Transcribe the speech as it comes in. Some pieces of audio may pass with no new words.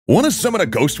Want to summon a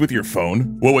ghost with your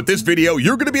phone? Well, with this video,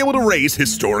 you're going to be able to raise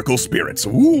historical spirits.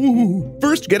 Ooh.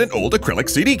 First, get an old acrylic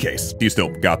CD case. You still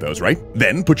got those, right?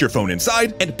 Then, put your phone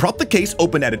inside and prop the case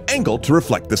open at an angle to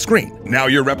reflect the screen. Now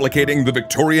you're replicating the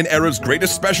Victorian era's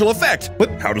greatest special effect.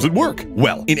 But how does it work?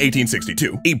 Well, in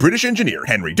 1862, a British engineer,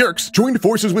 Henry Dirks, joined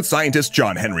forces with scientist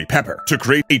John Henry Pepper to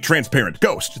create a transparent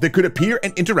ghost that could appear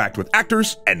and interact with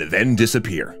actors and then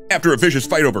disappear. After a vicious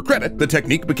fight over credit, the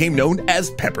technique became known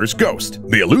as Pepper's Ghost.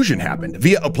 The illusion happened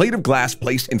via a plate of glass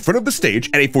placed in front of the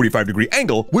stage at a 45-degree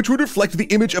angle, which would reflect the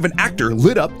image of an actor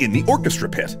lit up in the orchestra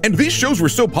pit. And these shows were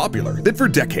so popular that for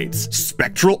decades,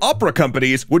 spectral opera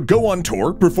companies would go on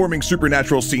tour performing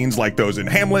supernatural scenes like those in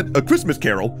Hamlet, A Christmas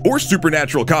Carol, or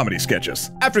supernatural comedy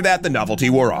sketches. After that, the novelty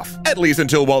wore off, at least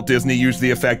until Walt Disney used the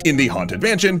effect in the Haunted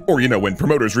Mansion, or when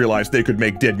promoters realized they could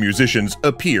make dead musicians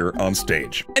appear on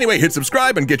stage. Anyway, hit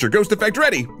subscribe and get your ghost effect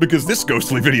ready, because this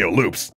ghostly video loops.